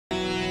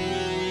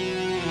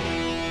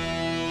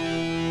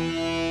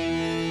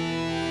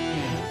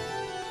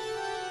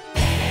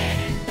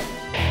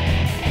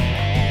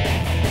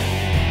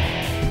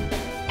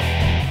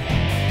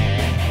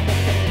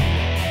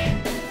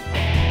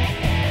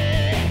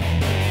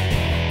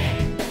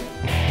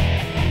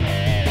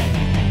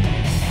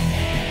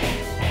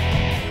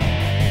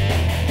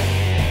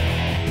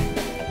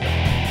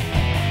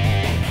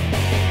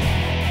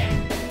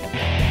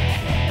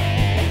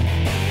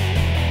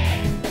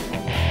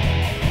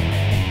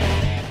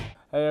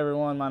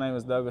everyone. My name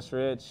is Douglas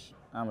Rich.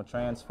 I'm a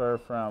transfer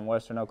from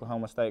Western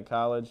Oklahoma State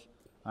College.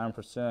 I'm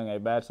pursuing a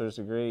bachelor's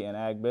degree in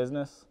ag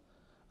business.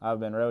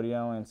 I've been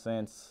rodeoing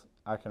since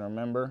I can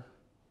remember,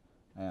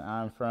 and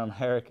I'm from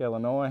Herrick,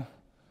 Illinois.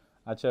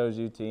 I chose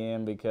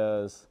UTM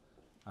because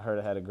I heard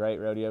it had a great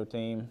rodeo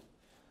team,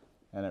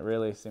 and it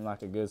really seemed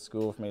like a good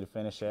school for me to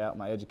finish out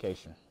my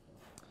education.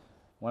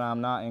 When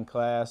I'm not in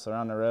class or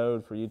on the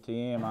road for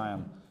UTM, I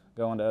am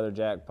going to other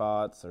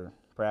jackpots or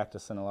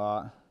practicing a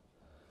lot.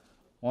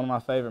 One of my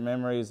favorite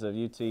memories of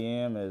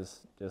UTM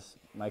is just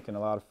making a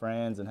lot of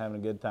friends and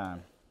having a good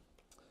time.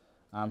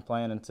 I'm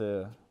planning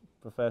to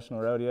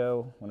professional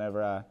rodeo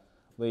whenever I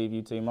leave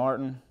UT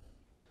Martin.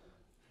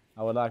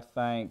 I would like to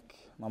thank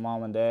my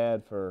mom and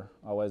dad for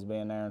always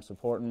being there and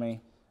supporting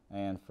me,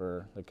 and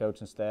for the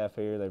coaching staff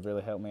here. They've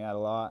really helped me out a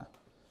lot.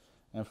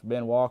 And for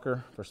Ben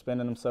Walker for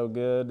spending them so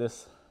good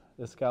this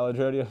college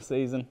rodeo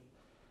season.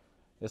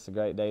 It's a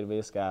great day to be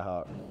a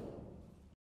Skyhawk.